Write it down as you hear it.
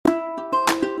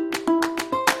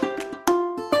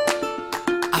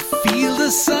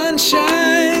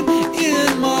sunshine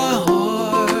in my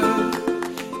heart.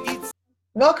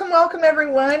 Welcome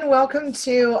everyone. Welcome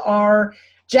to our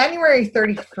January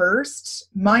 31st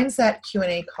Mindset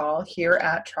Q&A call here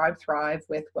at Tribe Thrive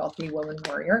with Wealthy Woman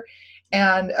Warrior.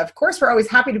 And of course, we're always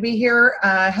happy to be here.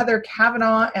 Heather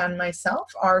Cavanaugh and myself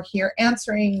are here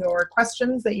answering your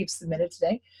questions that you've submitted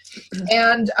today.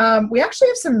 And we actually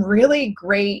have some really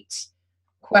great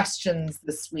questions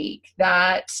this week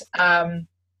that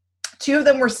two of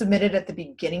them were submitted at the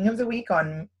beginning of the week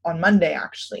on Monday,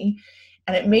 actually.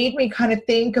 And it made me kind of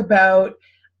think about,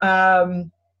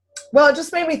 it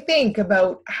just made me think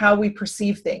about how we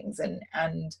perceive things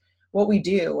and what we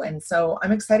do. And so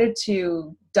I'm excited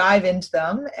to dive into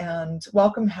them and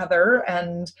welcome Heather.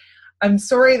 And I'm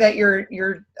sorry that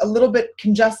you're a little bit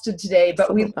congested today,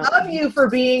 but we love you for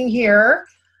being here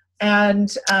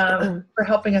and for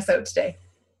helping us out today.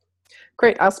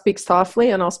 Great. I'll speak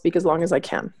softly and I'll speak as long as I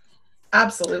can.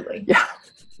 Absolutely. Yeah.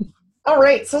 All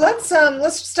right. So let's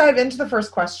just dive into the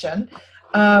first question.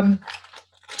 The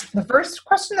first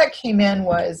question that came in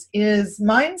was, is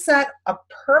mindset a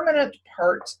permanent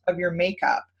part of your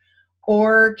makeup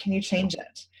or can you change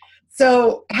it?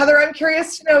 So Heather, I'm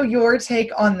curious to know your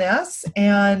take on this,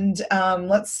 and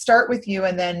let's start with you,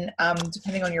 and then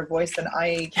depending on your voice, then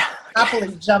I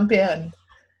happily jump in.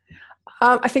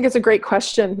 I think it's a great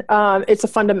question. It's a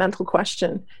fundamental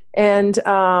question, and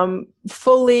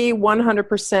fully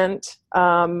 100%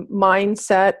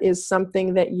 mindset is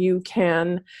something that you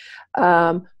can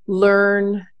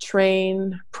learn,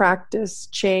 train, practice,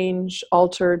 change,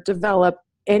 alter, develop,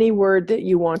 any word that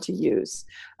you want to use.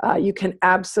 You can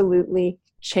absolutely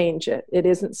change it. It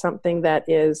isn't something that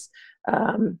is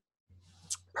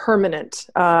permanent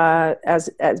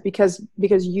because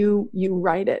you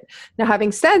write it. Now,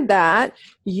 having said that,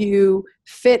 you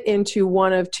fit into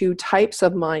one of two types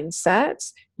of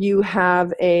mindsets. You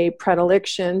have a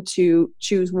predilection to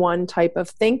choose one type of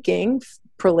thinking,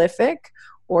 prolific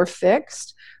or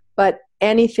fixed, but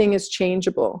anything is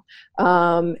changeable.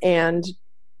 And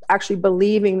actually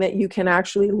believing that you can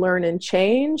actually learn and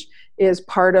change is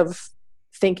part of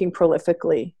thinking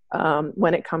prolifically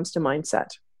when it comes to mindset.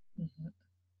 Mm-hmm.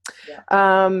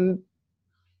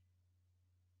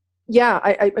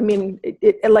 I mean,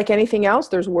 like anything else,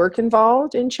 there's work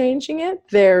involved in changing it.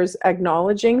 There's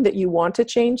acknowledging that you want to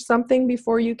change something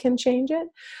before you can change it.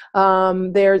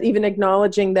 There's even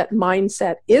acknowledging that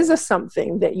mindset is a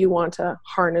something that you want to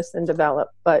harness and develop,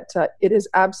 but it is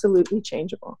absolutely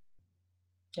changeable.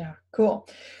 Yeah, cool.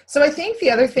 So I think the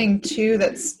other thing too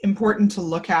that's important to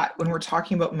look at when we're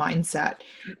talking about mindset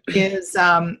is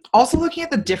also looking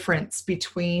at the difference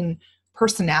between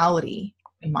personality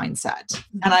and mindset.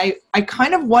 And I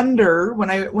kind of wonder when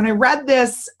I read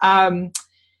this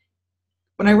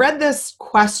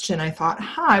question, I thought,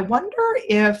 I wonder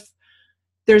if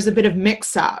there's a bit of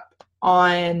mix up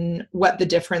on what the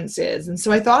difference is. And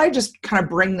so I thought I'd just kind of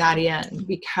bring that in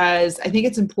because I think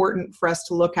it's important for us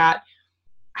to look at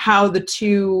how the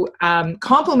two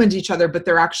complement each other, but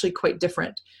they're actually quite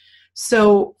different.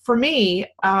 So for me,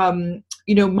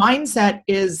 mindset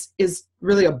is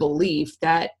really a belief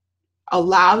that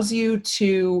allows you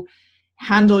to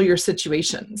handle your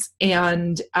situations.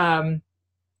 And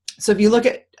so if you look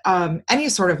at any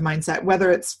sort of mindset,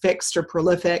 whether it's fixed or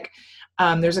prolific,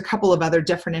 there's a couple of other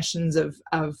definitions of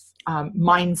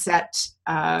mindset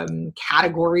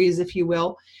categories, if you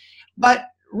will. But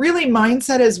really,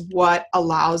 mindset is what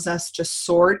allows us to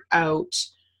sort out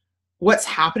what's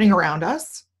happening around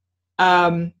us,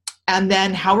 and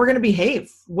then how we're going to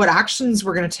behave, what actions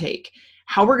we're going to take,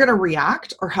 how we're going to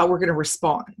react, or how we're going to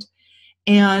respond.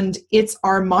 And it's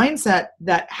our mindset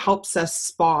that helps us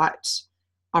spot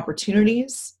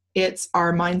opportunities. It's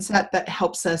our mindset that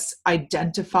helps us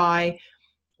identify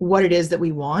what it is that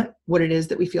we want, what it is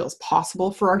that we feel is possible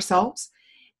for ourselves.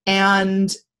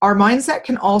 And our mindset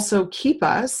can also keep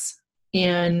us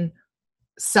in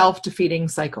self-defeating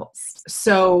cycles.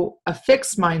 So a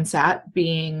fixed mindset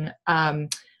being a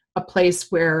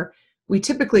place where we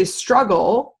typically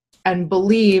struggle and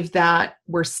believe that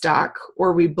we're stuck,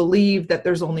 or we believe that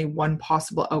there's only one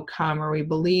possible outcome, or we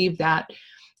believe that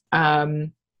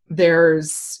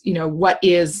there's, what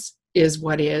is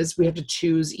what is. We have to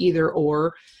choose either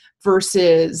or.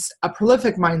 Versus a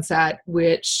prolific mindset,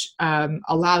 which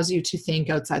allows you to think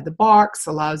outside the box,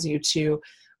 allows you to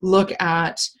look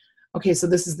at, okay, so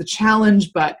this is the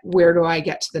challenge, but where do I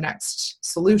get to the next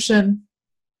solution?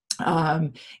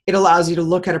 It allows you to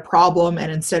look at a problem,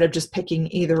 and instead of just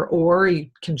picking either or,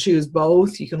 you can choose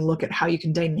both. You can look at how you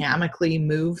can dynamically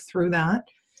move through that.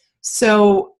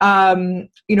 So,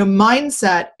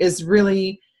 mindset is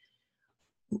really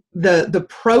the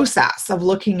process of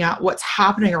looking at what's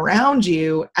happening around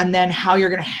you and then how you're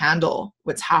going to handle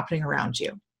what's happening around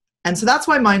you. And so that's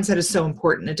why mindset is so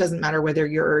important. It doesn't matter whether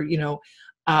you're,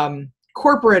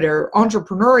 corporate or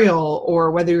entrepreneurial,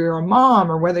 or whether you're a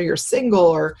mom, or whether you're single,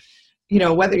 or,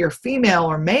 whether you're female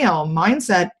or male.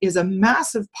 Mindset is a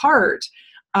massive part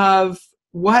of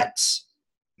what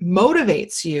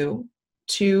motivates you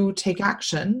to take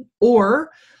action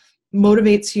or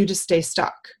motivates you to stay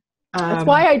stuck. That's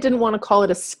why I didn't want to call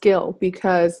it a skill,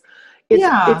 because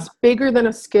it's bigger than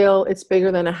a skill. It's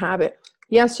bigger than a habit.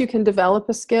 Yes, you can develop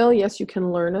a skill. Yes, you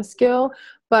can learn a skill.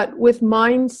 But with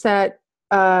mindset,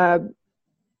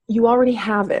 you already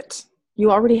have it.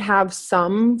 You already have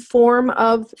some form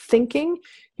of thinking.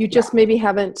 You just maybe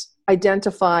haven't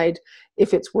identified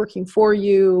if it's working for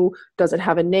you. Does it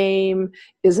have a name?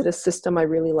 Is it a system I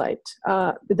really liked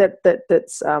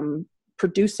that's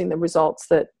producing the results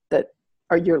that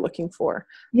are you're looking for?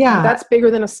 Yeah, that's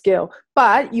bigger than a skill.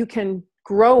 But you can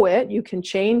grow it. You can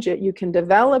change it. You can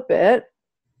develop it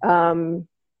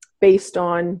based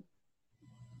on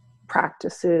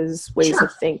practices, ways of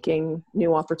thinking,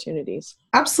 new opportunities.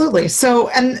 Absolutely. So,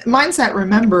 and mindset,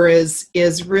 remember, is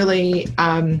really,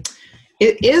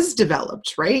 it is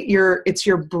developed, right? It's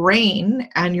your brain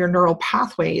and your neural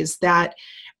pathways that,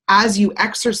 as you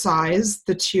exercise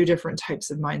the two different types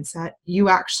of mindset, you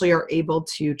actually are able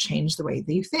to change the way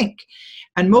that you think.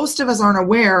 And most of us aren't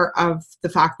aware of the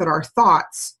fact that our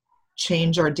thoughts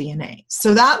change our DNA.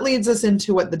 So that leads us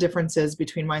into what the difference is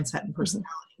between mindset and personality.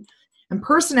 And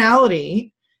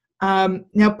personality,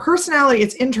 personality,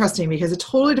 it's interesting because it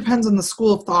totally depends on the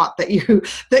school of thought that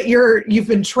you've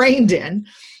been trained in.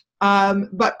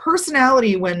 But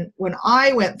personality, when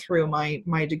I went through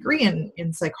my degree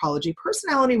in psychology,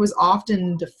 personality was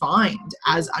often defined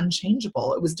as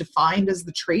unchangeable. It was defined as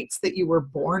the traits that you were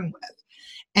born with.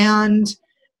 And,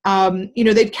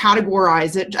 they'd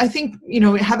categorize it. I think,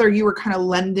 Heather, you were kind of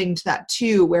lending to that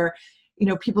too, where,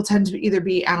 people tend to either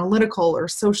be analytical or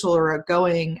social or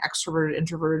outgoing, extroverted,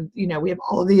 introverted. We have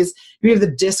all of these, we have the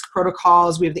DISC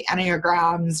protocols, we have the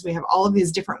Enneagrams, we have all of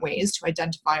these different ways to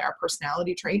identify our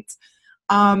personality traits.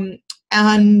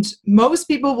 And most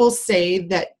people will say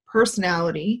that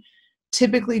personality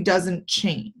typically doesn't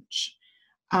change,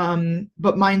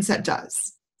 but mindset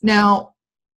does. Now,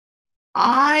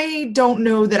 I don't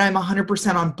know that I'm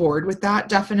 100% on board with that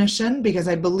definition, because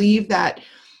I believe that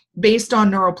based on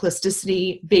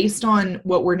neuroplasticity, based on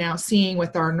what we're now seeing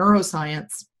with our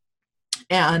neuroscience,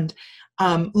 and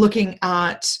looking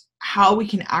at how we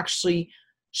can actually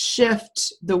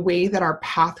shift the way that our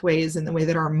pathways and the way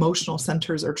that our emotional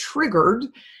centers are triggered,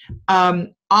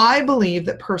 I believe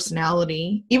that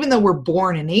personality, even though we're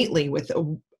born innately with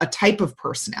a type of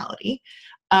personality,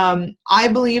 I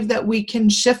believe that we can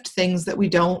shift things that we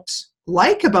don't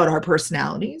like about our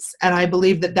personalities. And I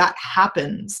believe that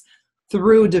happens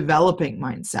through developing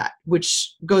mindset,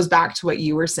 which goes back to what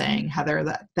you were saying, Heather,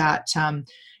 that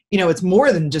it's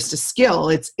more than just a skill.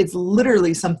 It's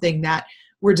literally something that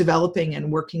we're developing and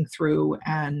working through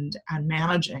and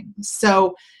managing.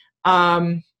 So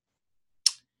I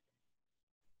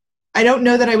don't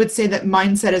know that I would say that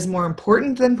mindset is more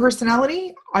important than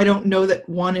personality. I don't know that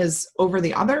one is over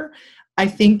the other. I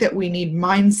think that we need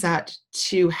mindset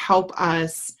to help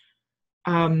us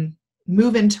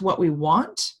move into what we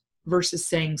want versus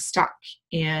staying stuck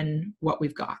in what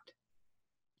we've got.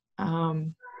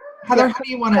 Heather, how do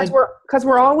you want to? Because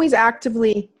we're always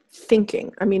actively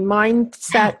thinking. I mean,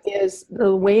 mindset is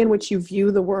the way in which you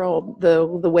view the world, the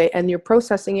way, and you're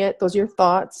processing it. Those are your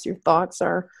thoughts. Your thoughts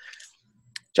are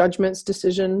judgments,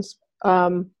 decisions.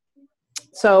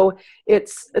 So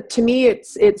it's, to me,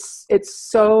 it's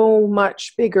so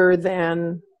much bigger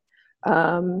than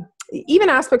even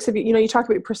aspects of you talk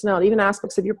about your personality, even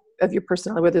aspects of your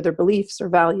personality, whether they're beliefs or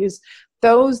values,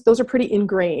 those are pretty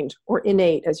ingrained or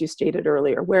innate, as you stated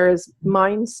earlier. Whereas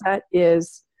mindset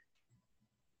is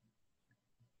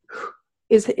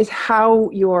how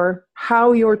you're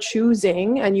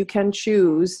choosing, and you can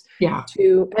choose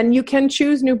and you can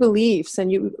choose new beliefs,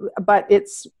 but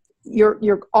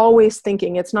you're always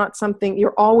thinking. It's not something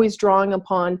you're always drawing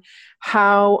upon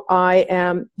how I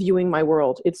am viewing my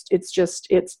world. It's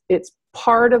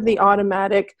part of the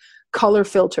automatic color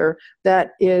filter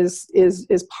that is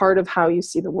part of how you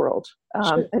see the world.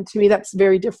 Sure. And to me, that's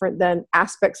very different than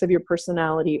aspects of your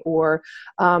personality or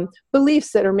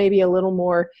beliefs that are maybe a little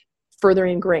more further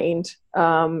ingrained,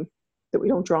 that we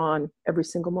don't draw on every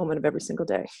single moment of every single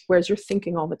day, whereas you're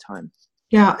thinking all the time.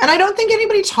 Yeah. And I don't think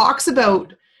anybody talks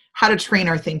about how to train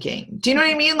our thinking. Do you know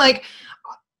what I mean? Like,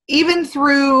 even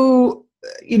through,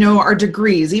 our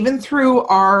degrees, even through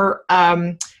our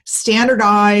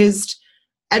standardized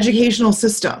educational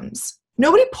systems,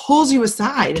 nobody pulls you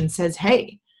aside and says,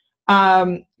 hey,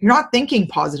 you're not thinking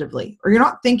positively, or you're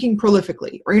not thinking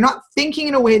prolifically, or you're not thinking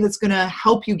in a way that's going to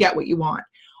help you get what you want.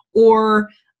 Or,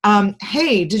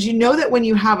 hey, did you know that when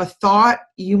you have a thought,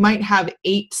 you might have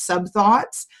 8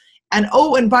 sub-thoughts? And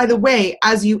oh, and by the way,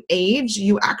 as you age,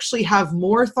 you actually have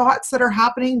more thoughts that are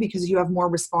happening because you have more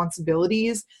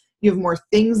responsibilities. You have more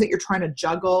things that you're trying to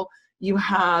juggle. You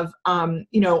have,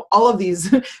 all of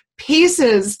these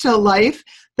pieces to life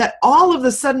that all of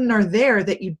a sudden are there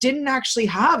that you didn't actually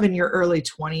have in your early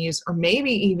 20s, or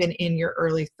maybe even in your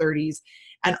early 30s.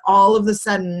 And all of a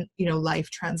sudden, life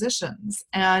transitions.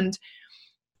 And,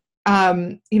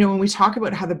 when we talk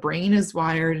about how the brain is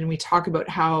wired, and we talk about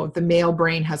how the male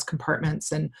brain has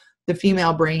compartments and the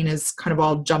female brain is kind of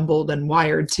all jumbled and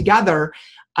wired together,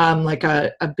 like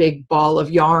a big ball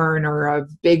of yarn or a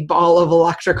big ball of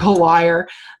electrical wire,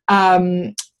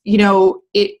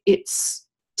 it's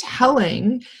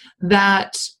telling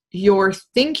that your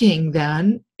thinking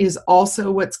then is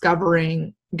also what's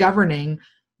governing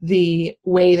the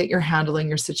way that you're handling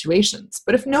your situations.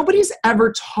 But if nobody's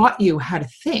ever taught you how to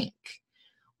think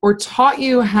or taught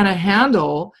you how to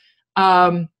handle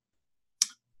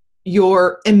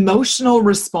your emotional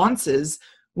responses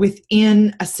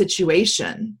within a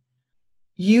situation,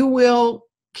 you will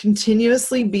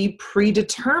continuously be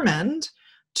predetermined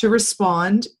to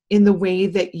respond in the way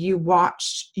that you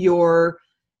watched your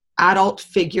adult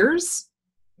figures,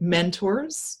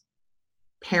 mentors,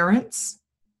 parents,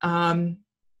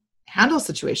 handle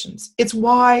situations. It's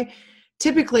why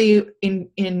typically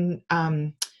in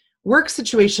work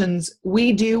situations,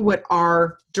 we do what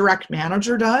our direct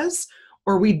manager does,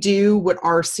 or we do what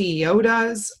our CEO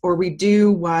does, or we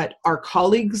do what our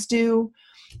colleagues do.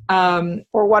 Or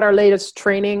what our latest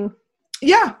training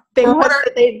they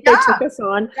took us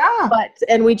on. Yeah.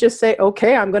 And we just say,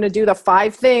 okay, I'm going to do the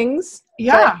 5 things.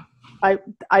 Yeah. But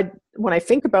I when I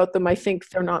think about them, I think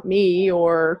they're not me,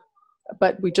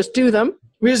 but we just do them.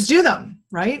 We just do them,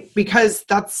 right? Because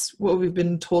that's what we've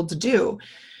been told to do.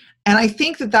 And I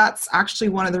think that that's actually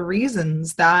one of the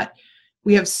reasons that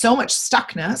we have so much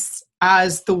stuckness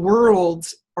as the world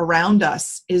around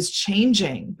us is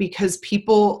changing, because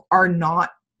people are not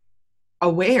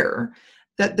aware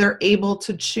that they're able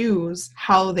to choose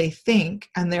how they think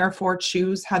and therefore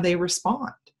choose how they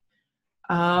respond.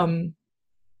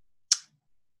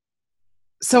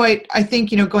 So I think,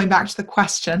 going back to the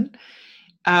question,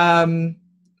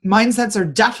 mindsets are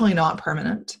definitely not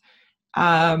permanent.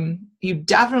 You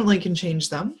definitely can change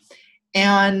them.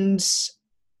 And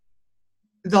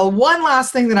the one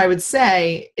last thing that I would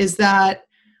say is that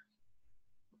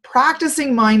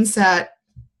practicing mindset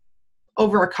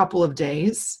over a couple of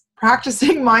days,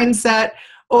 practicing mindset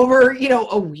over,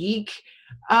 a week,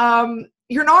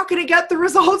 you're not going to get the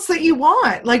results that you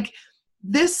want. Like,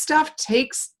 this stuff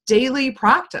takes daily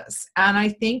practice. And I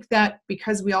think that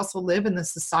because we also live in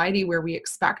this society where we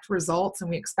expect results and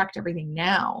we expect everything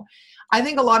now, I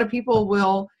think a lot of people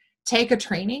will take a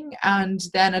training and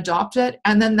then adopt it.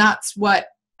 And then that's what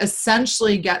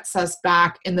essentially gets us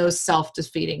back in those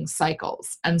self-defeating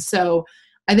cycles. And so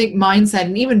I think mindset,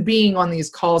 and even being on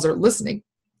these calls or listening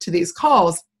to these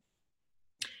calls,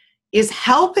 is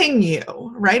helping you,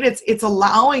 right? It's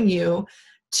allowing you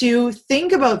to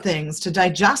think about things, to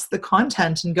digest the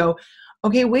content and go,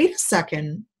 okay, wait a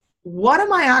second, what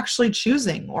am I actually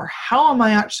choosing? Or how am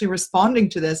I actually responding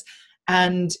to this?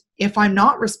 And if I'm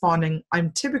not responding,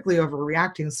 I'm typically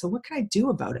overreacting. So what can I do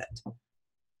about it?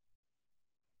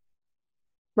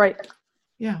 Right.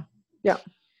 Yeah. Yeah.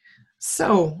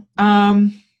 So,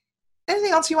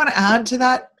 anything else you want to add to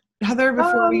that, Heather,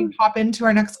 before we hop into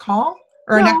our next call?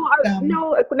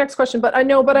 Next question. But I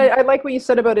like what you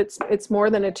said about it's more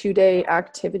than a 2-day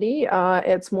activity.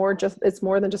 It's more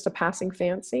than just a passing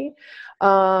fancy.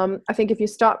 I think if you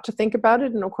stop to think about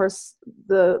it, and of course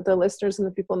the listeners and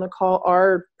the people on the call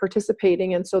are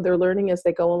participating, and so they're learning as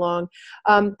they go along.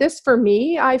 This for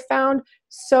me, I found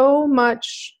so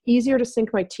much easier to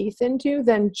sink my teeth into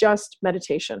than just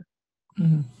meditation.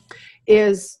 Mm-hmm.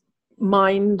 Is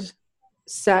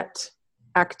mindset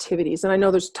activities. And I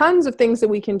know there's tons of things that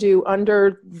we can do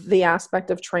under the aspect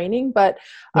of training, but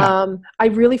I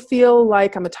really feel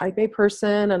like I'm a type A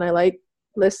person and I like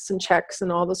lists and checks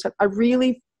and all this stuff. I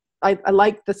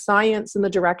like the science and the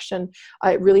direction.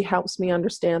 It really helps me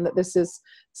understand that this is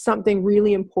something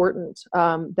really important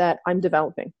that I'm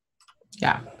developing.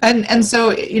 Yeah. And so,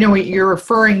 what you're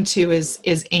referring to is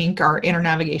INC, our Inner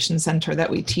Navigation Center that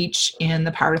we teach in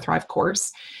the Power to Thrive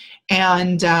course.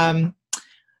 And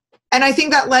I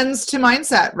think that lends to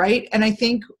mindset, right? And I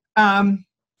think,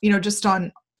 just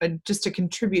on just to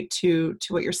contribute to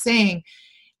what you're saying,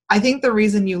 I think the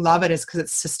reason you love it is because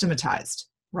it's systematized,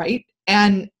 right?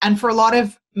 And for a lot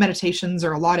of meditations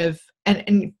or a lot of,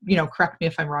 and correct me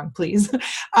if I'm wrong, please.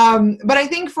 But I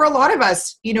think for a lot of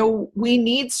us, we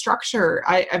need structure.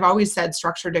 I've always said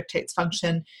structure dictates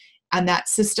function, and that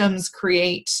systems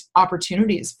create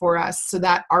opportunities for us so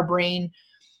that our brain,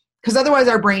 because otherwise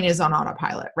our brain is on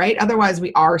autopilot, right? Otherwise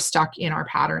we are stuck in our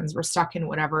patterns. We're stuck in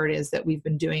whatever it is that we've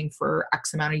been doing for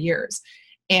X amount of years.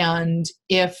 And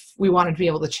if we wanted to be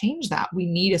able to change that, we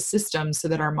need a system so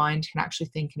that our mind can actually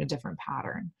think in a different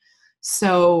pattern.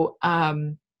 So,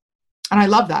 and I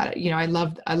love that, I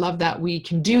love that we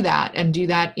can do that and do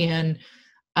that in,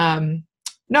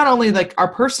 not only like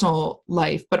our personal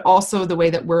life, but also the way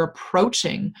that we're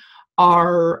approaching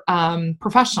our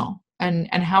professional and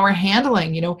how we're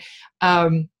handling,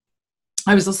 I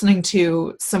was listening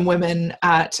to some women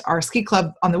at our ski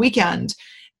club on the weekend,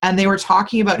 and they were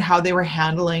talking about how they were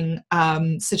handling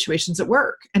situations at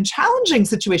work and challenging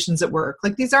situations at work.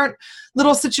 Like, these aren't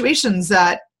little situations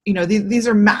that, these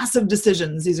are massive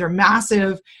decisions. These are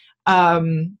massive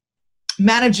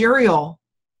managerial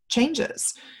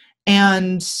changes.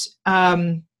 And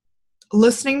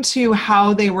listening to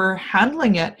how they were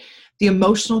handling it, the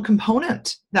emotional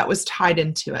component that was tied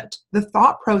into it, the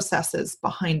thought processes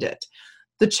behind it,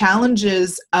 the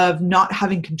challenges of not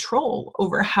having control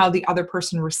over how the other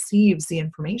person receives the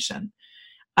information.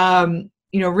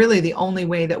 Really the only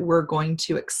way that we're going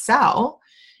to excel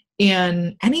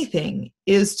in anything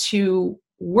is to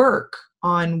work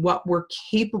on what we're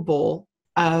capable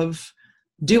of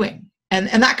doing. And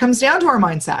that comes down to our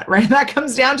mindset, right? That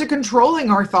comes down to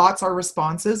controlling our thoughts, our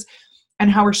responses, and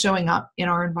how we're showing up in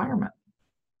our environment.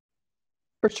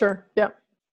 For sure. Yeah.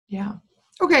 Yeah.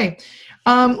 Okay.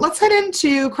 Let's head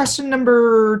into question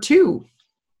number 2.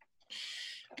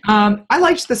 I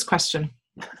liked this question.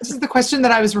 This is the question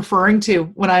that I was referring to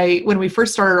when we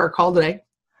first started our call today.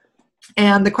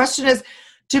 And the question is,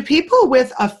 do people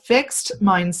with a fixed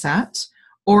mindset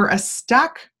or a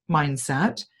stuck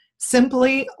mindset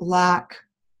simply lack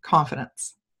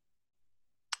confidence?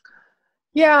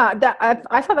 Yeah,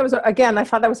 I thought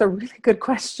that was a really good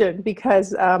question,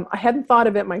 because I hadn't thought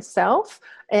of it myself,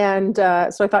 and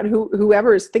so I thought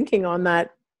whoever is thinking on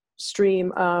that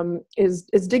stream is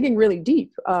digging really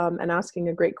deep and asking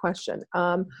a great question.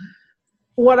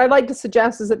 What I'd like to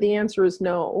suggest is that the answer is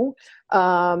no,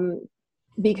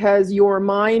 because your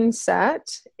mindset,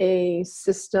 a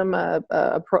system,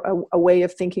 a way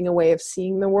of thinking, a way of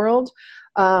seeing the world,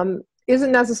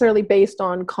 isn't necessarily based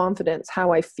on confidence,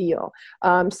 how I feel.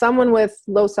 Someone with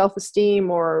low self-esteem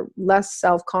or less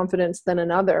self-confidence than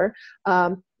another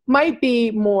might be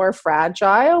more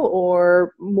fragile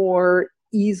or more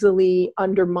easily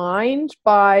undermined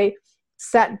by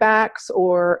setbacks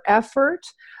or effort.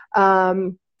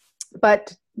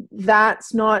 But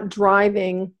that's not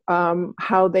driving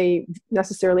how they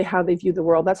view the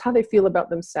world. That's how they feel about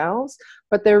themselves.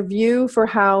 But their view for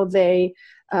how they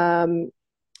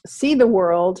see the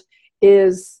world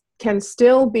can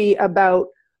still be about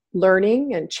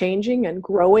learning and changing and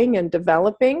growing and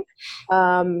developing,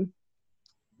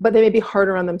 but they may be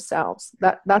harder on themselves.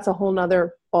 That's a whole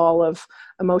nother ball of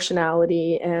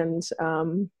emotionality, and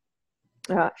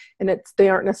they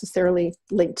aren't necessarily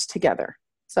linked together.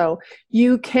 So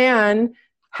you can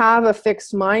have a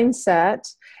fixed mindset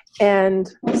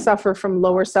and suffer from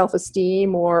lower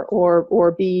self-esteem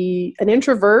or be an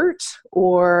introvert,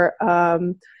 or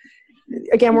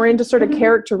again, we're into sort of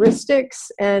characteristics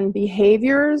and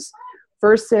behaviors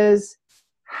versus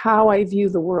how I view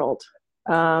the world.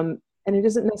 And it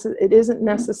isn't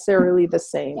necessarily the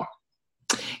same.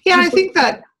 Yeah, I think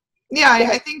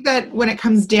that when it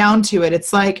comes down to it,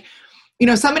 it's like,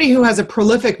 somebody who has a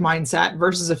prolific mindset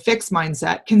versus a fixed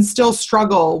mindset can still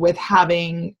struggle with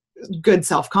having good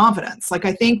self-confidence. Like,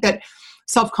 I think that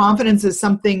self-confidence is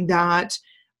something that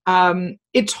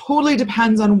it totally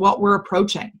depends on what we're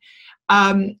approaching.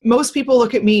 Most people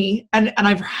look at me, and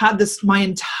I've had this my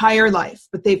entire life,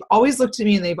 but they've always looked at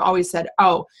me and they've always said,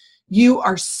 "Oh, you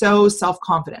are so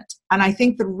self-confident." And I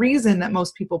think the reason that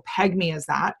most people peg me as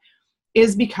that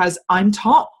is because I'm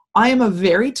tall. I am a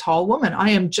very tall woman. I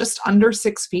am just under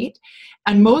 6 feet.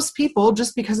 And most people,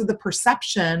 just because of the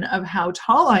perception of how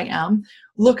tall I am,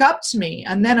 look up to me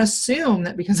and then assume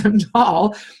that because I'm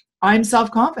tall, I'm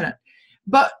self-confident.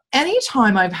 But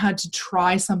anytime I've had to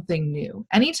try something new,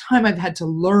 anytime I've had to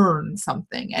learn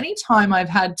something, anytime I've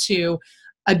had to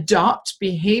adopt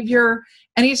behavior,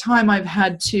 anytime I've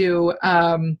had to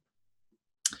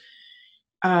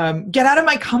get out of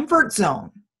my comfort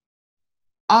zone,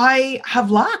 I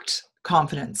have lacked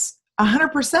confidence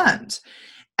 100%.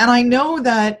 And I know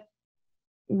that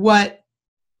what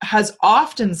has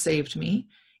often saved me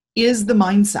is the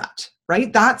mindset,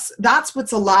 right? That's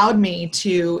what's allowed me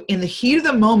to, in the heat of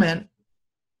the moment,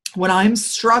 when I'm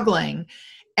struggling,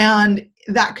 and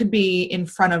that could be in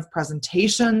front of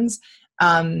presentations,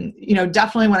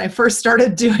 definitely when I first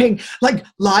started doing like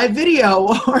live video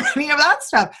or any of that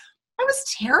stuff, I was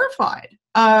terrified.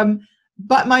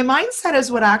 But my mindset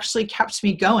is what actually kept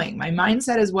me going. My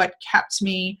mindset is what kept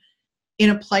me in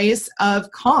a place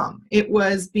of calm. It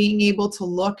was being able to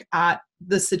look at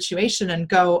the situation and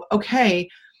go, okay,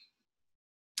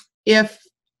 if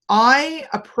I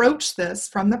approach this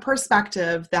from the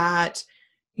perspective that,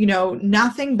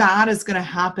 nothing bad is going to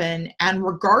happen, and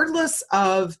regardless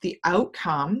of the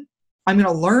outcome, I'm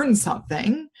going to learn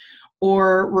something,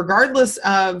 or regardless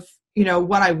of,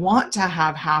 what I want to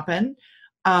have happen,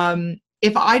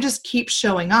 if I just keep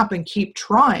showing up and keep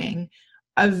trying,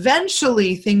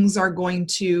 eventually things are going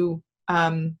to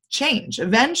change.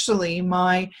 Eventually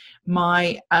my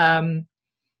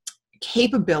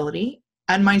capability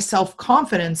and my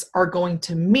self-confidence are going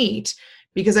to meet,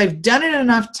 because I've done it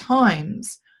enough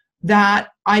times that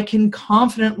I can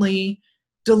confidently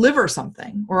deliver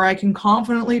something, or I can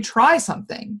confidently try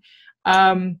something.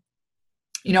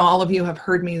 All of you have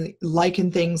heard me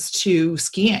liken things to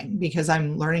skiing, because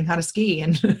I'm learning how to ski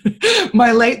in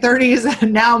my late 30s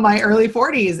and now my early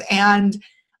 40s. And,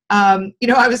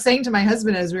 I was saying to my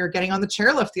husband as we were getting on the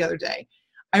chairlift the other day,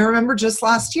 I remember just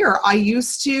last year, I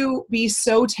used to be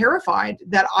so terrified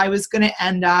that I was going to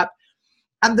end up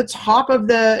at the top of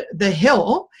the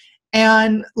hill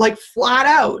and like flat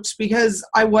out, because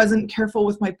I wasn't careful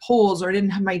with my poles, or I didn't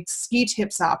have my ski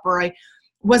tips up, or I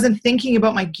wasn't thinking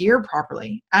about my gear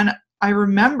properly. And I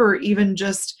remember even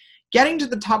just getting to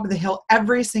the top of the hill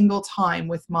every single time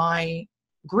with my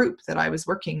group that I was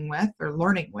working with or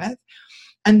learning with,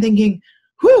 and thinking,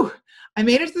 whew, I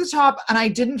made it to the top and I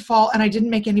didn't fall, and I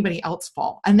didn't make anybody else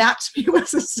fall. And that to me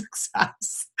was a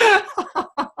success.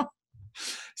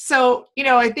 So,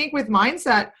 I think with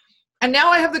mindset, and now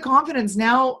I have the confidence.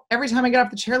 Now, every time I get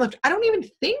off the chairlift, I don't even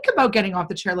think about getting off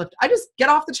the chairlift. I just get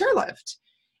off the chairlift.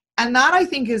 And that, I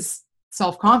think, is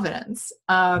self-confidence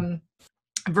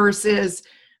versus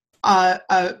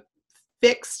a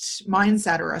fixed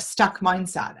mindset or a stuck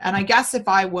mindset. And I guess if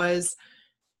I was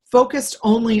focused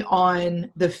only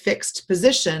on the fixed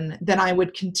position, then I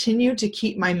would continue to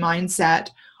keep my mindset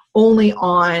only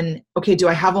on, okay, do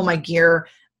I have all my gear?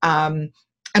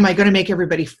 Am I going to make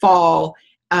everybody fall?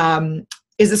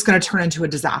 Is this going to turn into a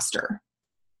disaster?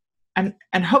 And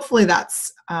hopefully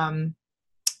that's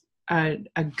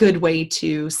a good way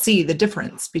to see the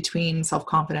difference between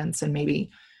self-confidence and maybe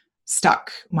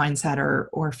stuck mindset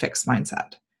or fixed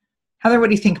mindset. Heather, what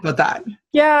do you think about that?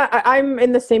 Yeah, I'm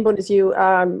in the same boat as you.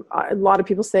 A lot of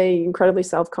people say incredibly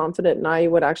self-confident, and I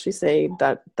would actually say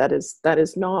that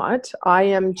is not. I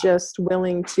am just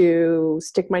willing to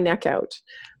stick my neck out,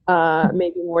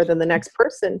 maybe more than the next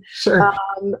person. Sure.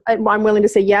 I'm willing to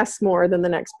say yes more than the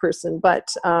next person, but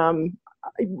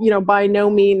by no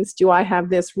means do I have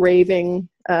this raving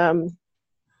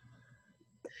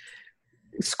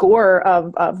score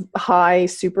of high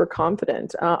super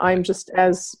confident. I'm just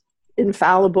as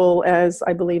infallible as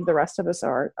I believe the rest of us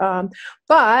are.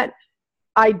 But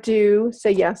I do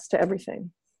say yes to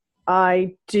everything.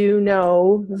 I do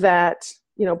know that,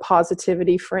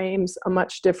 positivity frames a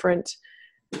much different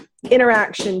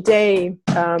interaction day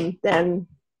than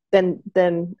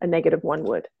a negative one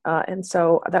would. And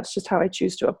so that's just how I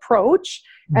choose to approach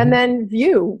and then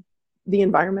view the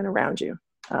environment around you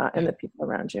and the people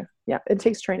around you. Yeah, it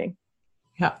takes training.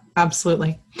 Yeah,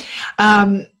 absolutely.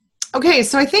 Okay,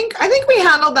 so I think we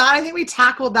handled that. I think we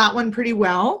tackled that one pretty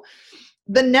well.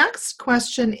 The next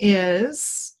question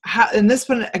is, and this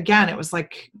one, again, it was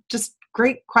like just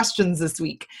great questions this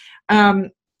week.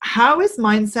 How is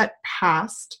mindset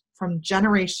passed from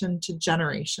generation to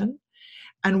generation?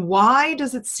 And why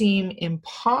does it seem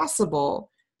impossible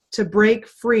to break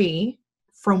free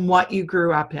from what you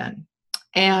grew up in?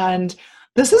 And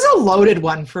this is a loaded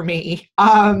one for me.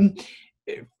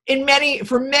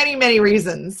 For many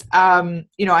reasons. I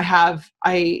have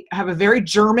a very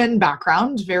German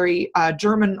background, very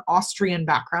German Austrian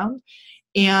background.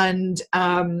 And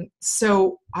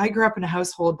so I grew up in a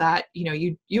household that,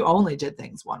 you only did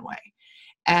things one way.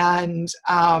 And,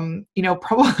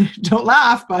 probably don't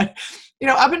laugh, but,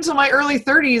 up until my early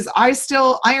 30s, I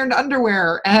still ironed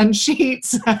underwear and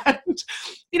sheets and,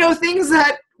 things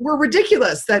that were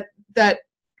ridiculous that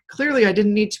clearly I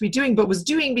didn't need to be doing, but was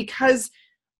doing because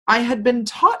I had been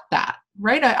taught that,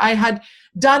 right? I had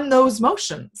done those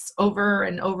motions over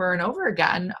and over and over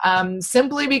again,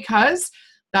 simply because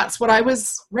that's what I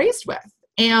was raised with.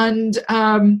 And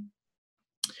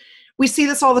we see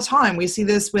this all the time. We see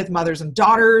this with mothers and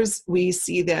daughters. We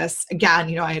see this, again,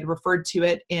 you know, I had referred to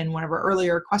it in one of our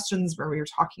earlier questions where we were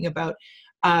talking about,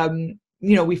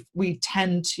 you know, we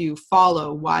tend to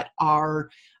follow what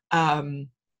our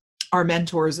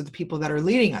mentors or the people that are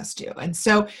leading us do. And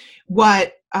so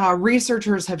what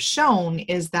researchers have shown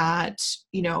is that,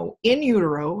 you know, in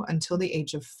utero until the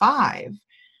age of 5,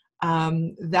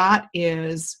 that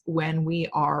is when we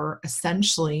are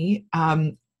essentially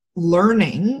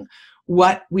learning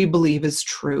what we believe is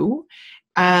true.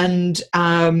 And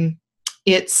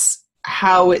it's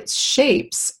how it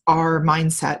shapes our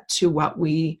mindset to what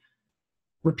we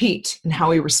repeat and how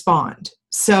we respond.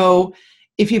 So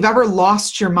if you've ever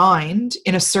lost your mind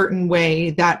in a certain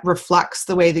way that reflects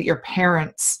the way that your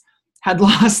parents had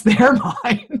lost their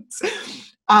minds,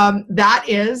 that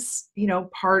is, you know,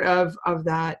 part of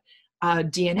that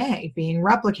DNA being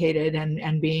replicated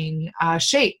and being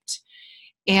shaped.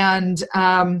 And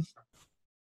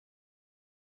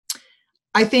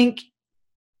I think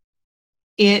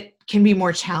it can be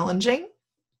more challenging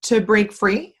to break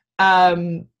free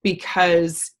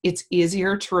because it's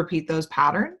easier to repeat those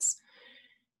patterns.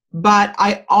 But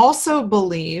I also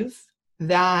believe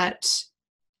that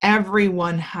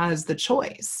everyone has the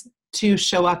choice to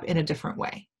show up in a different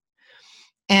way.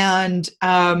 And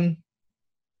I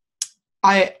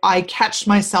catch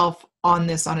myself on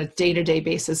this on a day-to-day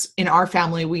basis. In our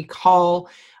family, we call,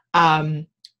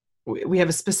 we have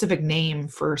a specific name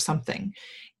for something,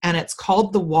 and it's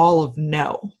called the wall of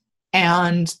no.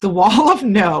 And the wall of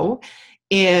no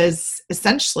is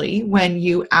essentially when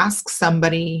you ask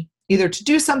somebody either to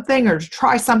do something or to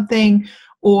try something,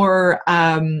 or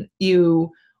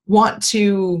you want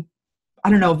to,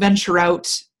 I don't know, venture out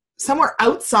somewhere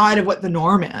outside of what the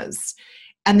norm is.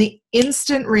 And the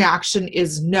instant reaction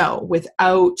is no,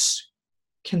 without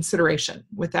consideration,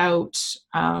 without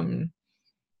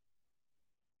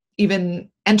even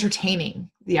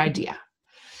entertaining the idea.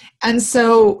 And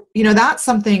so, you know, that's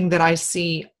something that I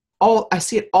see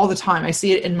it all the time. I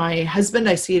see it in my husband.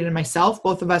 I see it in myself.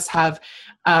 Both of us have,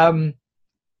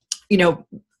 you know,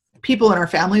 people in our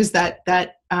families that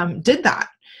did that.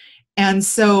 And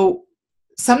so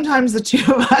sometimes the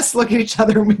two of us look at each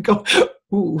other and we go,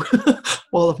 ooh,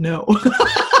 wall of no.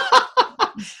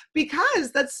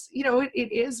 Because that's, you know,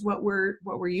 it is what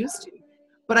we're used to.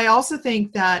 But I also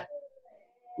think that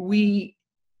we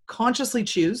consciously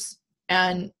choose,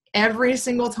 and every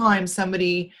single time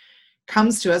somebody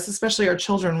comes to us, especially our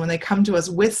children, when they come to us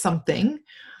with something,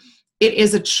 it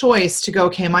is a choice to go,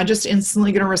 okay, am I just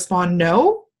instantly going to respond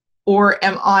no, or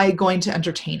am I going to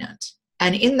entertain it?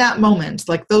 And in that moment,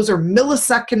 like those are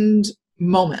millisecond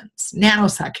moments,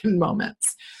 nanosecond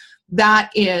moments, that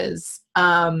is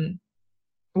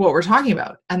what we're talking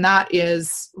about. And that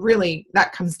is really,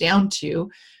 that comes down to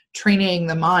training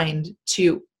the mind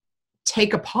to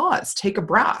take a pause, take a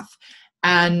breath,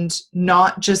 and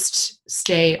not just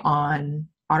stay on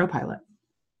autopilot.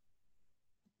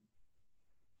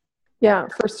 Yeah,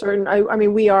 for certain. I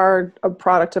mean, we are a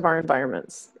product of our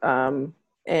environments.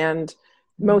 And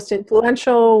most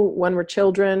influential when we're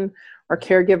children, our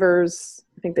caregivers,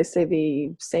 I think they say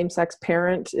the same-sex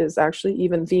parent is actually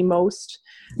even the most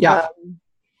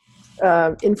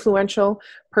influential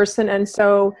person. And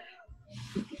so,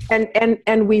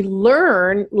 and we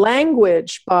learn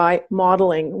language by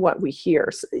modeling what we hear.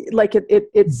 So, like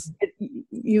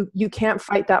you can't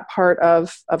fight that part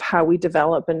of how we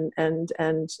develop and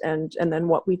then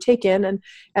what we take in and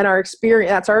our experience.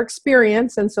 That's our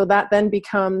experience, and so that then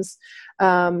becomes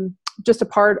just a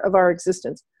part of our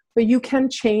existence. But you can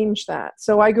change that.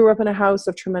 So I grew up in a house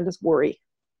of tremendous worry.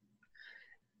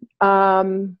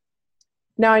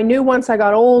 Now I knew once I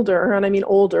got older, and I mean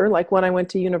older, like when I went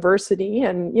to university,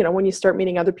 and you know, when you start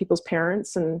meeting other people's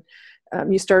parents and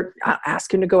you start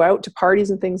asking to go out to parties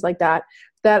and things like that,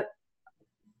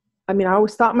 I mean, I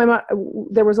always thought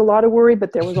there was a lot of worry,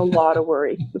 but there was a lot of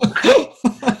worry.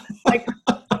 Like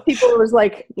people was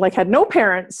like had no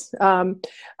parents, and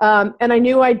I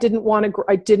knew I didn't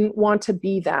want to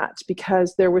be that,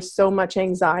 because there was so much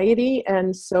anxiety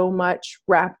and so much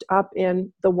wrapped up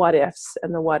in the what ifs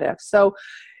and the what ifs. So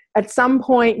at some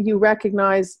point you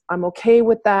recognize, I'm okay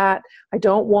with that. I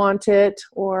don't want it,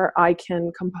 or I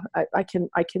can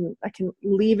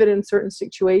leave it in certain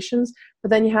situations, but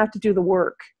then you have to do the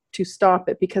work to stop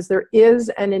it, because there is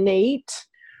an innate,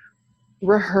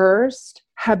 rehearsed,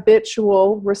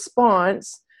 habitual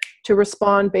response to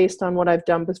respond based on what I've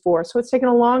done before. So it's taken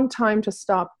a long time to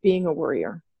stop being a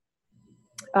worrier.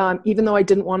 even though I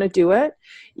didn't want to do it,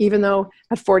 even though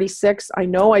at 46, I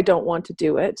know I don't want to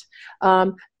do it.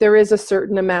 There is a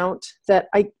certain amount that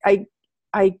I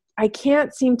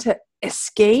can't seem to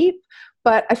escape,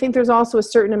 but I think there's also a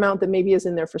certain amount that maybe is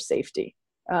in there for safety.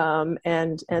 And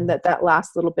that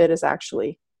last little bit is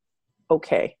actually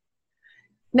okay.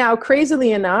 Now,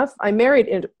 crazily enough, I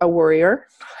married a warrior.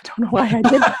 I don't know why I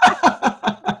did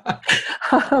that.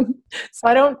 So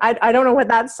I don't know what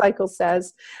that cycle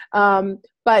says.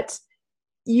 But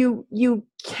you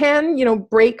can,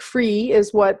 break free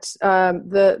is what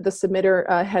the submitter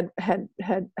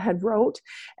had wrote.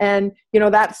 And,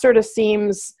 that sort of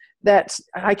seems that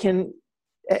we can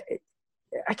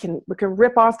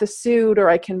rip off the suit, or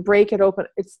I can break it open.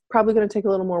 It's probably going to take a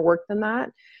little more work than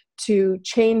that to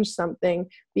change something,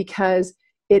 because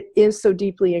it is so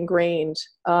deeply ingrained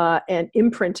and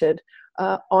imprinted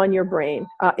on your brain.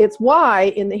 It's why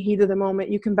in the heat of the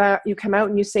moment you come out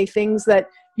and you say things that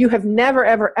you have never,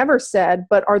 ever, ever said,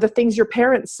 but are the things your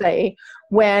parents say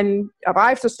when, if I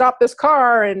have to stop this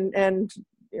car and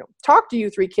talk to you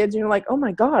three kids, and you're like, oh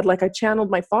my God, like I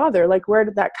channeled my father. Like, where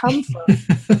did that come from?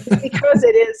 It's because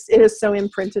it is so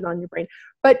imprinted on your brain.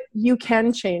 But you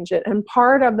can change it. And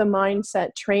part of the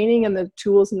mindset training and the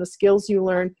tools and the skills you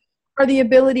learn are the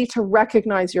ability to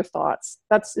recognize your thoughts.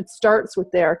 It starts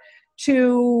with there.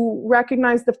 To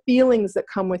recognize the feelings that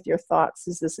come with your thoughts.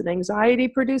 Is this an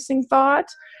anxiety-producing thought?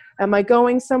 Am I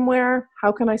going somewhere?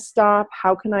 How can I stop?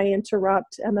 How can I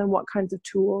interrupt? And then what kinds of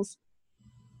tools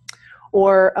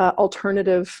or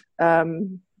alternative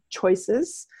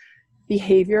choices,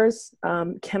 behaviors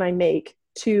can I make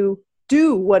to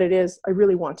do what it is I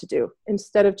really want to do,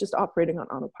 instead of just operating on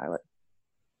autopilot?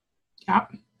 Yeah,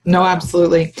 no,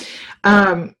 absolutely.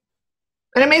 And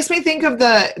it makes me think of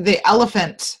the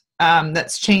elephant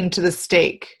that's chained to the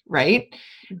stake, right?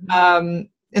 Mm-hmm.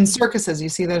 In circuses, you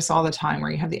see this all the time, where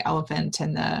you have the elephant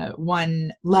and the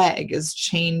one leg is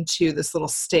chained to this little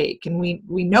stake. And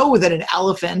we know that an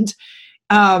elephant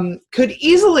could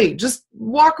easily just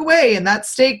walk away, and that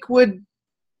stake would,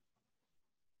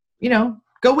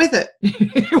 go with it.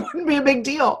 It wouldn't be a big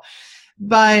deal.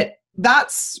 But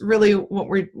that's really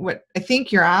what I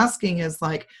think you're asking is,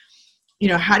 like,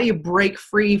 how do you break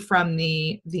free from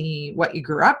the what you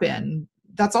grew up in?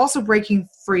 That's also breaking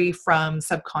free from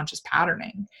subconscious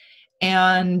patterning.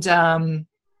 And I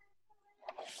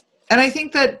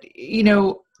think that,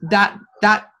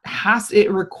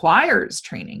 it requires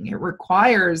training. It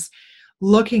requires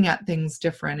looking at things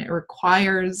different. It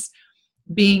requires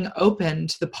being open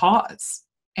to the pause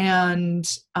and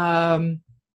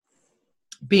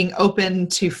being open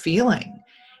to feeling.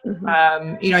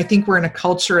 Mm-hmm. I think we're in a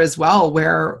culture as well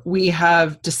where we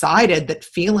have decided that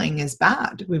feeling is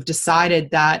bad. We've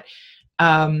decided that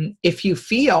if you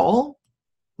feel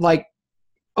like,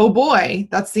 oh boy,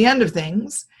 that's the end of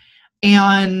things.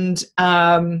 And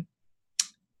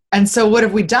so what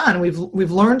have we done?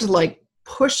 We've learned to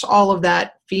push all of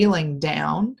that feeling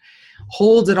down,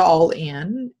 hold it all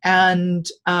in, and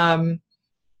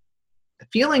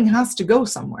feeling has to go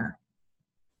somewhere.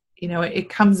 It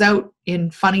comes out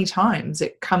in funny times.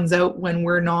 It comes out when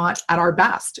we're not at our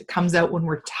best. It comes out when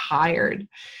we're tired.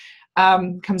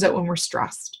 Comes out when we're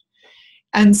stressed.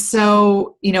 And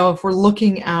so, if we're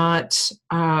looking at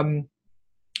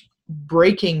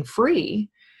breaking free,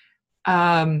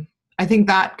 I think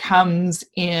that comes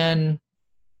in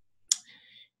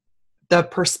the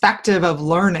perspective of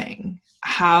learning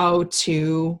how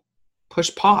to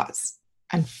push pause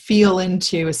and feel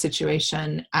into a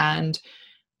situation, and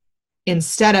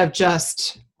instead of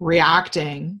just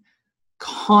reacting,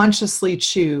 consciously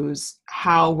choose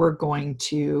how we're going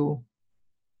to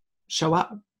show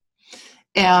up.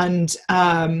 And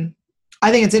I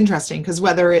think it's interesting because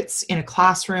whether it's in a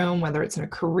classroom, whether it's in a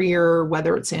career,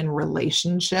 whether it's in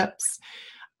relationships,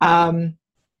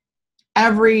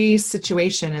 every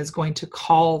situation is going to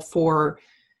call for,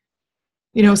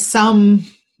 some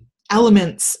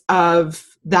elements of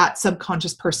that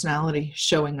subconscious personality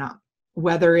showing up.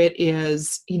 Whether it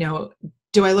is,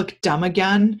 do I look dumb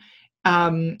again?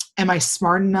 Am I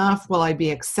smart enough? Will I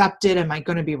be accepted? Am I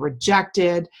going to be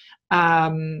rejected?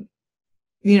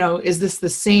 Is this the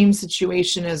same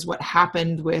situation as what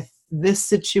happened with this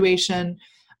situation?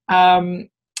 Am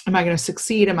I going to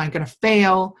succeed? Am I going to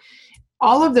fail?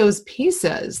 All of those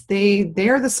pieces,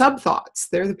 they're the sub-thoughts.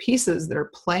 They're the pieces that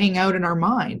are playing out in our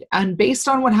mind. And based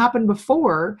on what happened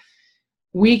before,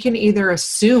 we can either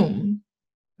assume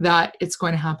that it's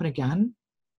going to happen again,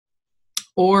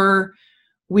 or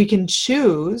we can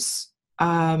choose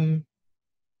to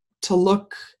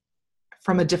look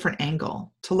from a different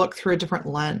angle, to look through a different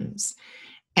lens,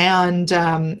 And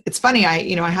it's funny,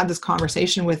 I had this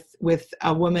conversation with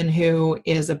a woman who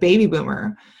is a baby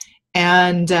boomer.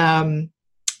 And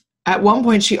at one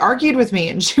point she argued with me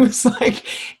and she was like,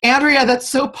 Andrea, that's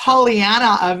so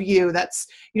Pollyanna of you. That's,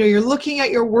 you're looking at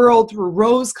your world through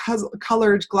rose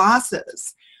colored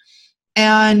glasses.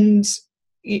 And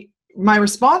my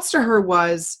response to her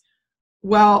was,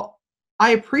 well,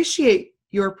 I appreciate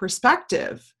your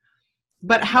perspective,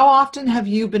 but how often have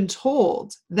you been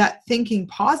told that thinking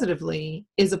positively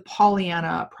is a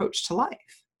Pollyanna approach to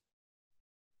life?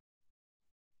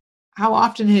 How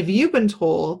often have you been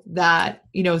told that,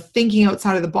 thinking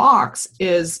outside of the box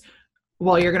is,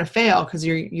 well, you're going to fail because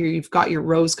you've got your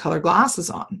rose colored glasses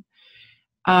on.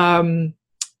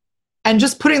 And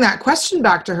just putting that question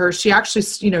back to her, she actually,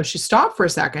 she stopped for a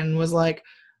second and was like,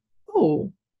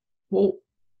 oh, well,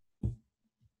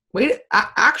 wait,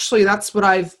 actually, that's what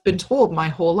I've been told my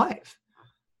whole life.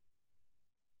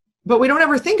 But we don't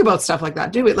ever think about stuff like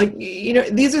that, do we? Like,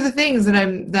 these are the things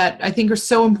that I think are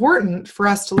so important for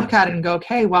us to look at and go,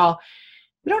 okay, well,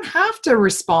 we don't have to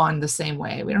respond the same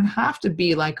way. We don't have to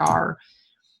be like our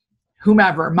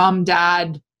whomever, mom,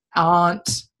 dad,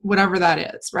 aunt, whatever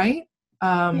that is, right?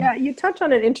 Yeah, you touch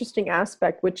on an interesting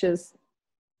aspect, which is,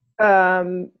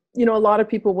 a lot of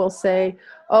people will say,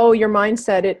 oh, your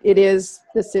mindset,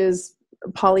 this is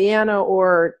Pollyanna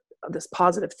or this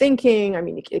positive thinking. I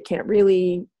mean, it can't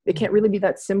really be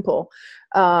that simple,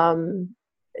 from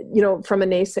a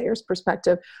naysayer's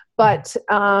perspective. But,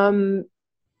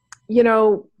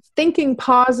 thinking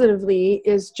positively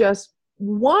is just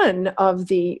one of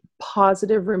the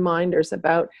positive reminders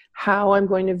about how I'm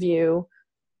going to view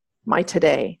my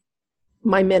today,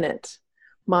 my minute,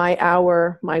 my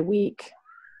hour, my week,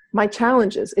 my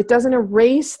challenges. It doesn't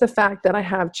erase the fact that I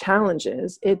have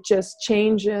challenges. It just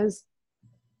changes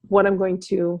what I'm going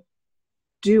to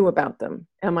do about them.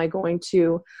 Am I going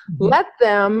to let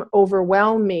them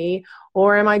overwhelm me,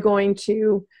 or am I going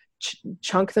to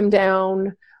chunk them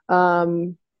down,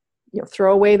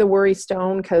 throw away the worry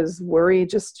stone, because worry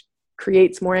just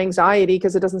creates more anxiety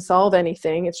because it doesn't solve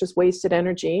anything. It's just wasted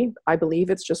energy. I believe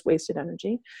it's just wasted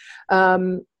energy.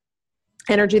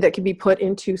 Energy that can be put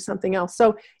into something else.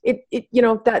 So it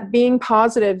that being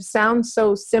positive sounds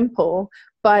so simple,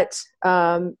 but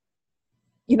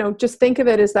just think of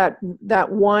it as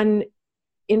that one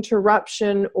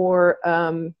interruption or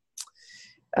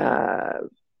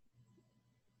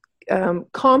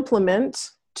compliment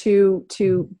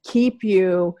to keep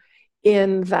you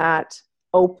in that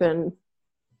open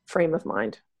frame of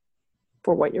mind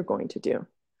for what you're going to do.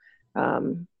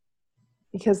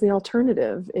 Because the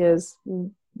alternative is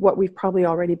what we've probably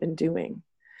already been doing.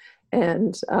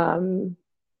 And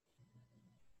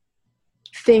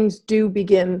things do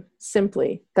begin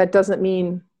simply. That doesn't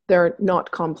mean they're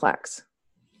not complex.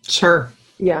 Sure.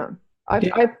 Yeah.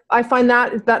 I find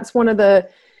that's one of the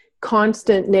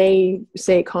constant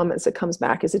naysay comments that comes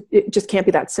back is it just can't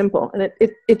be that simple. And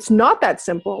it's not that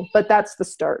simple, but that's the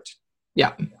start.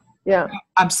 Yeah. Yeah,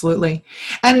 absolutely.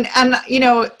 And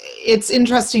it's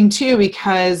interesting too,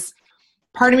 because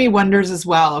part of me wonders as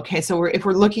well, okay, so if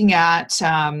we're looking at,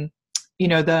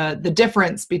 the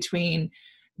difference between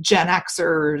Gen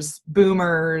Xers,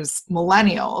 boomers,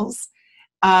 millennials,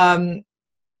 I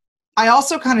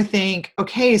also kind of think,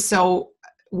 okay, so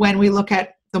when we look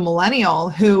at the millennial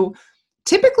who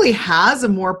typically has a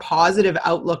more positive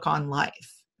outlook on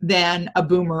life than a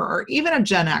boomer or even a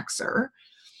Gen Xer,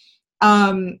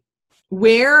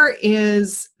 where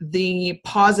is the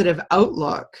positive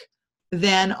outlook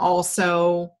then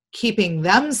also keeping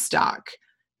them stuck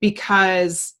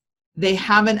because they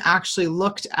haven't actually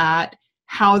looked at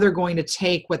how they're going to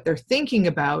take what they're thinking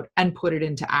about and put it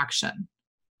into action,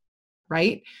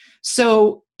 right?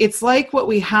 So it's like what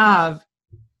we have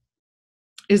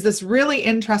is this really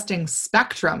interesting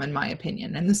spectrum, in my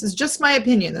opinion. And this is just my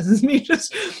opinion. This is me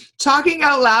just talking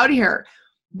out loud here.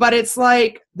 But it's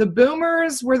like the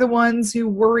boomers were the ones who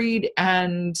worried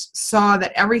and saw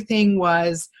that everything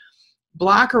was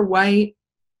black or white.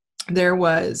 There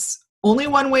was only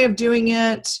one way of doing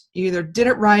it. You either did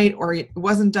it right or it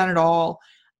wasn't done at all.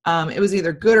 It was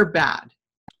either good or bad.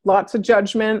 Lots of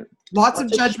judgment. Lots of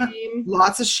judgment. Shame.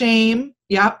 Lots of shame.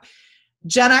 Yep.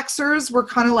 Gen Xers were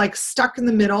kind of like stuck in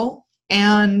the middle.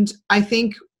 And I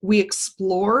think we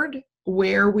explored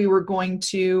where we were going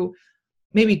to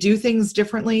maybe do things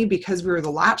differently because we were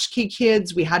the latchkey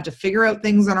kids. We had to figure out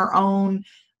things on our own.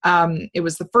 It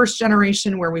was the first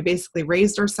generation where we basically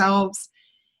raised ourselves.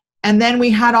 And then we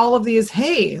had all of these,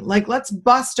 hey, like, let's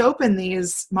bust open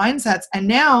these mindsets. And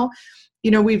now,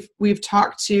 we've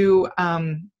talked to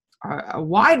a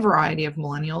wide variety of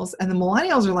millennials, and the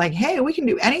millennials are like, hey, we can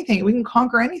do anything, we can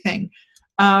conquer anything,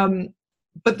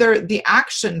 but the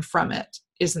action from it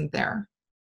isn't there.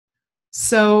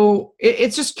 So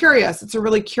it's just curious. It's a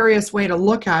really curious way to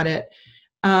look at it.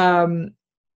 And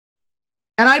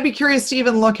I'd be curious to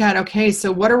even look at, okay,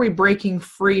 so what are we breaking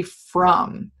free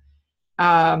from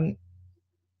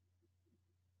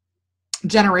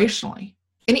generationally?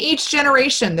 In each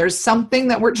generation, there's something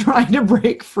that we're trying to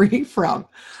break free from.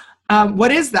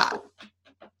 What is that?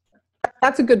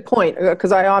 That's a good point,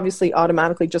 because I obviously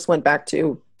automatically just went back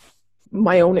to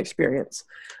my own experience.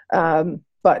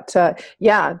 But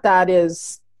that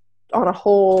is on a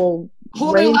whole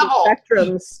range of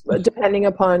spectrums, depending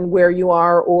upon where you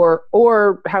are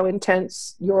or how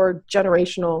intense your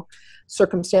generational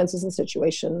circumstances and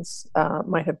situations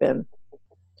might have been.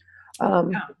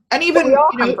 And even, we all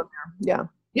come from there.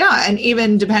 Yeah. And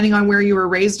even depending on where you were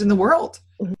raised in the world.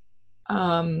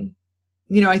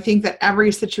 Mm-hmm. I think that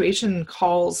every situation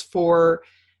calls for,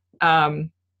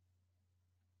 in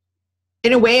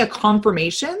a way, a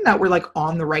confirmation that we're like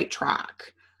on the right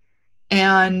track.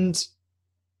 And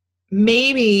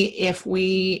maybe if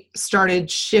we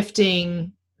started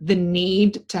shifting the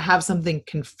need to have something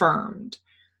confirmed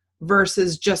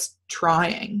versus just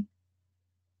trying,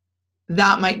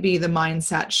 that might be the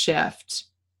mindset shift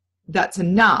that's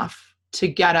enough to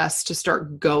get us to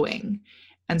start going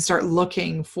and start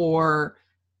looking for,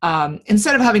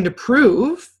 instead of having to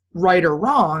prove right or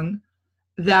wrong,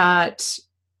 that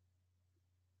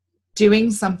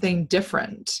doing something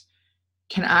different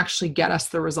can actually get us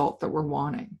the result that we're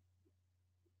wanting.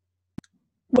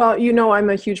 Well, I'm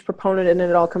a huge proponent, and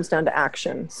it all comes down to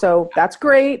action. So that's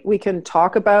great. We can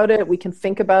talk about it. We can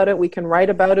think about it. We can write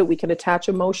about it. We can attach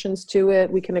emotions to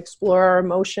it. We can explore our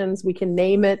emotions. We can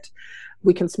name it.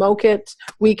 We can smoke it.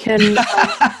 We can,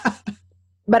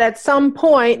 but at some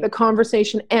point the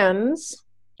conversation ends,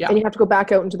 and you have to go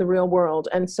back out into the real world.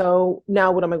 And so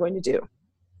now what am I going to do?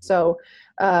 So,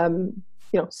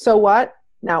 so what?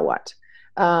 Now what?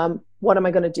 What am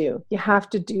I going to do? You have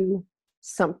to do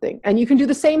something, and you can do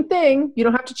the same thing. You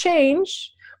don't have to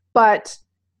change, but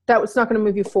that's not going to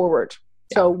move you forward.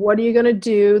 So what are you going to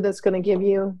do that's going to give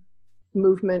you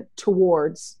movement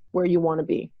towards where you want to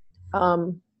be?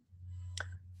 And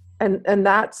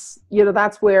that's,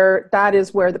 that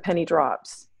is where the penny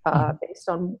drops, based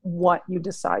on what you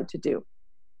decide to do.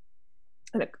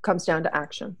 And it comes down to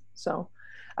action. So,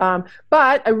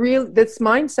 but this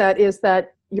mindset is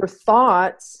that your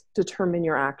thoughts determine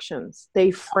your actions.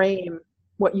 They frame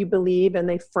what you believe, and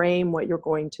they frame what you're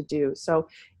going to do. So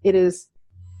it is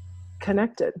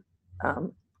connected.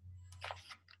 100%.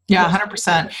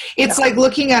 It's like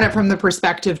looking at it from the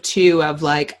perspective too of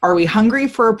like, are we hungry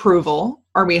for approval?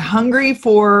 Are we hungry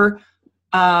for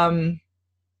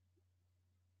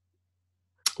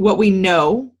what we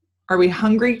know? Are we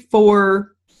hungry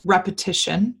for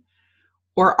repetition?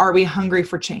 Or are we hungry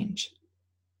for change?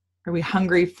 Are we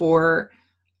hungry for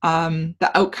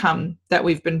the outcome that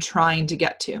we've been trying to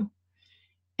get to?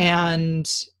 And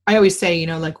I always say,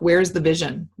 where's the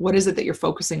vision? What is it that you're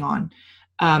focusing on?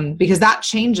 Because that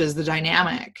changes the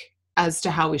dynamic as to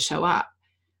how we show up.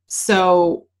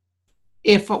 So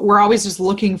if we're always just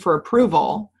looking for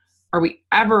approval, are we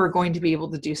ever going to be able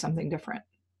to do something different?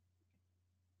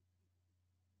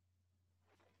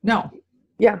 No.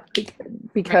 Yeah,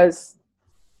 because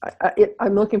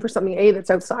I'm looking for something that's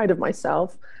outside of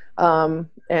myself, and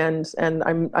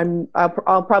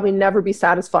I'll probably never be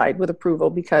satisfied with approval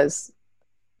because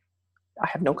I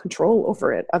have no control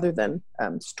over it other than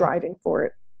striving for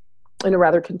it in a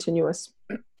rather continuous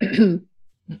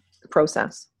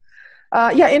process.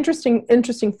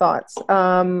 Interesting thoughts,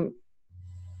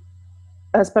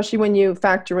 especially when you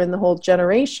factor in the whole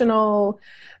generational,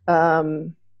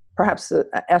 perhaps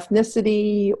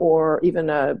ethnicity, or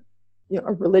even a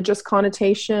religious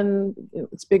connotation.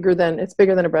 It's bigger than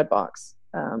a bread box.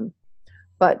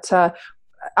 But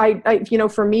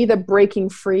for me, the breaking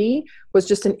free was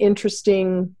just an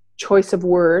interesting choice of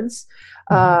words,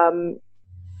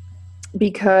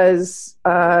 because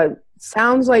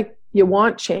sounds like you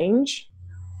want change,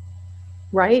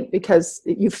 right? Because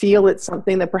you feel it's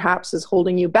something that perhaps is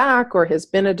holding you back or has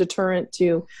been a deterrent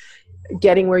to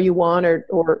getting where you want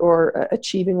or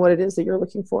achieving what it is that you're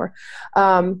looking for.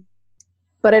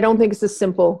 But I don't think it's as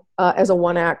simple as a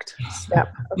one-act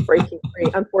step of breaking free,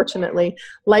 unfortunately.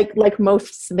 Like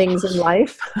most things in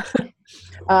life,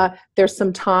 there's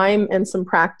some time and some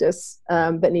practice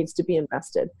that needs to be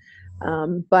invested.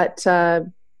 But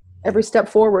every step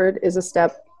forward is a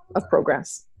step of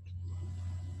progress.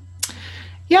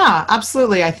 Yeah,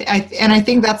 absolutely. And I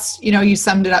think that's, you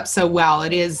summed it up so well.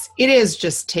 It is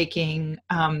just taking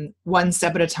one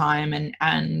step at a time,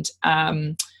 and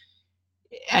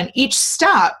each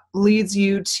step leads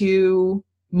you to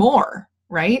more,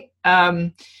 right?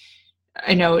 I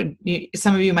know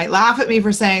some of you might laugh at me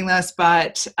for saying this,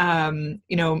 but my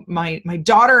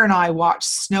daughter and I watched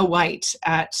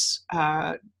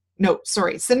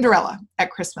Cinderella at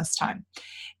Christmas time.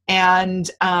 And,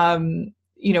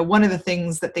 one of the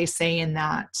things that they say in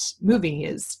that movie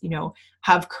is,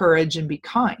 have courage and be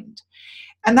kind.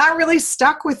 And that really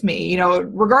stuck with me,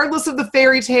 regardless of the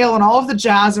fairy tale and all of the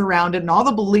jazz around it and all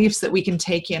the beliefs that we can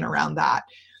take in around that.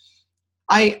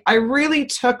 I really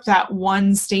took that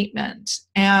one statement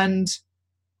and,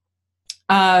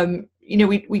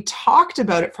 we talked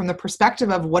about it from the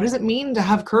perspective of what does it mean to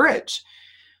have courage?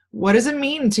 What does it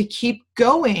mean to keep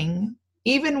going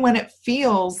even when it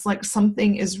feels like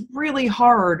something is really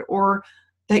hard or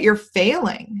that you're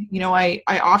failing? I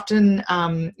often,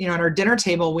 at our dinner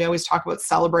table, we always talk about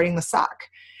celebrating the suck.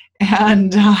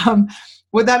 And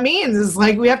what that means is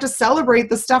like we have to celebrate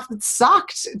the stuff that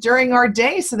sucked during our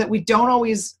day so that we don't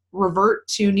always revert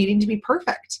to needing to be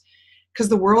perfect. Because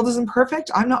the world isn't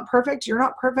perfect. I'm not perfect. You're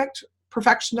not perfect.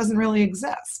 Perfection doesn't really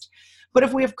exist. But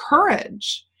if we have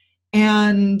courage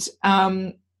and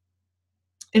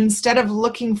instead of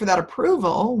looking for that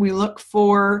approval, we look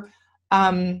for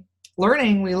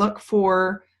learning, we look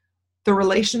for the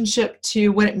relationship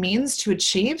to what it means to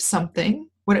achieve something,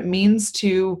 what it means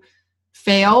to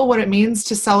fail, what it means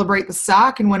to celebrate the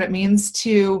suck, and what it means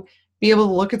to be able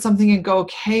to look at something and go,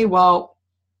 okay, well,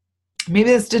 maybe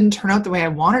this didn't turn out the way I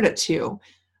wanted it to,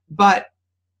 but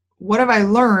what have I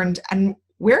learned and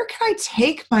where can I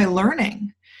take my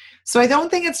learning? So I don't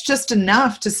think it's just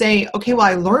enough to say, okay, well,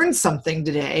 I learned something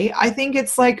today. I think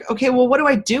it's like, okay, well, what do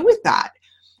I do with that?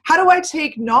 How do I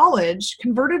take knowledge,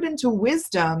 convert it into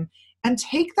wisdom, and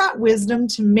take that wisdom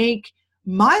to make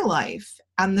my life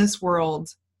and this world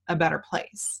a better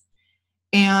place?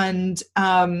 And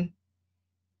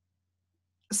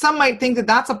some might think that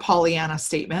that's a Pollyanna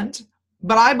statement,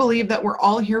 but I believe that we're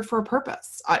all here for a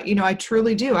purpose. I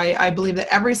truly do. I believe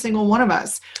that every single one of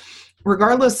us,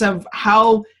 regardless of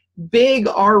how big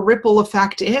our ripple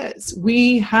effect is,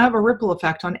 we have a ripple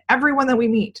effect on everyone that we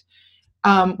meet,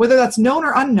 whether that's known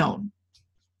or unknown.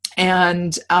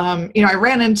 And, I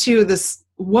ran into this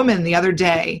woman the other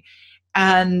day,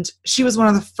 and she was one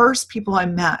of the first people I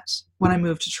met when I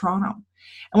moved to Toronto.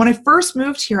 And when I first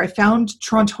moved here, I found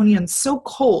Torontonians so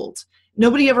cold.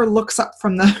 Nobody ever looks up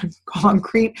from the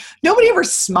concrete. Nobody ever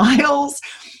smiles.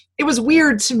 It was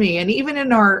weird to me. And even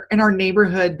in our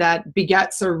neighborhood that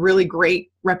begets a really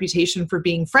great reputation for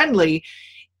being friendly,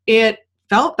 it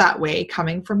felt that way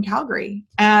coming from Calgary.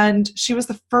 And she was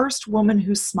the first woman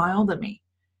who smiled at me.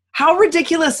 How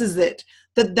ridiculous is it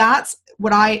that that's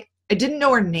what I didn't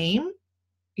know her name.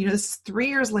 This is 3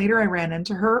 years later, I ran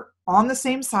into her on the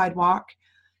same sidewalk.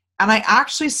 And I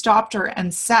actually stopped her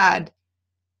and said,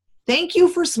 thank you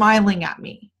for smiling at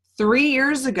me. 3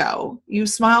 years ago, you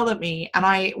smiled at me.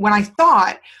 And when I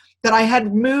thought that I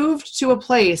had moved to a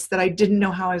place that I didn't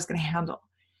know how I was going to handle.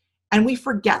 And we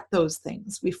forget those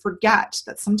things. We forget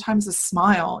that sometimes a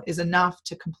smile is enough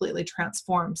to completely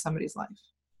transform somebody's life.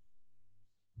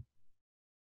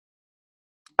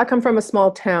 I come from a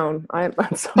small town. I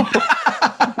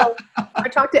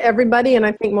talk to everybody, and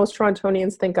I think most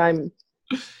Torontonians think I'm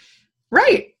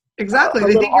right. Exactly.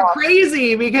 They think you're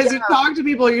crazy because you talk to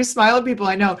people, you smile at people.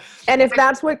 I know. And if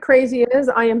that's what crazy is,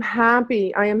 I am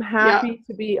happy. I am happy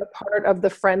to be a part of the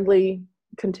friendly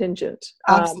contingent.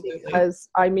 Because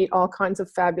I meet all kinds of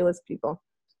fabulous people.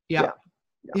 Yeah.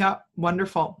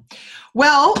 Wonderful.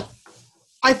 Well,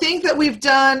 I think we've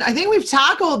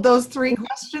tackled those 3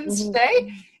 questions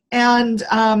today. And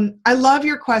I love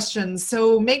your questions.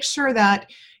 So make sure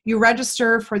that you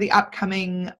register for the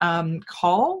upcoming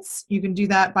calls. You can do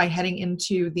that by heading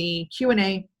into the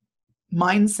Q&A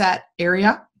mindset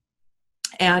area.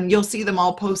 And you'll see them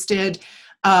all posted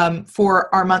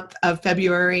for our month of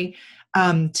February.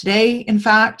 Today, in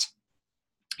fact,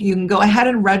 you can go ahead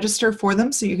and register for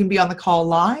them so you can be on the call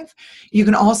live. You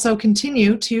can also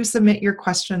continue to submit your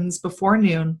questions before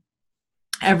noon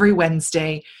every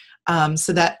Wednesday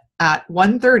so that at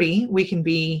 1:30 we can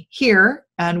be here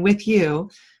and with you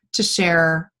to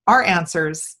share our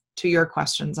answers to your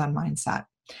questions on mindset.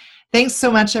 Thanks so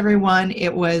much, everyone.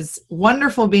 It was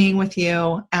wonderful being with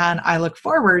you, and I look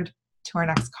forward to our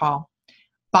next call.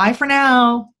 Bye for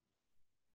now.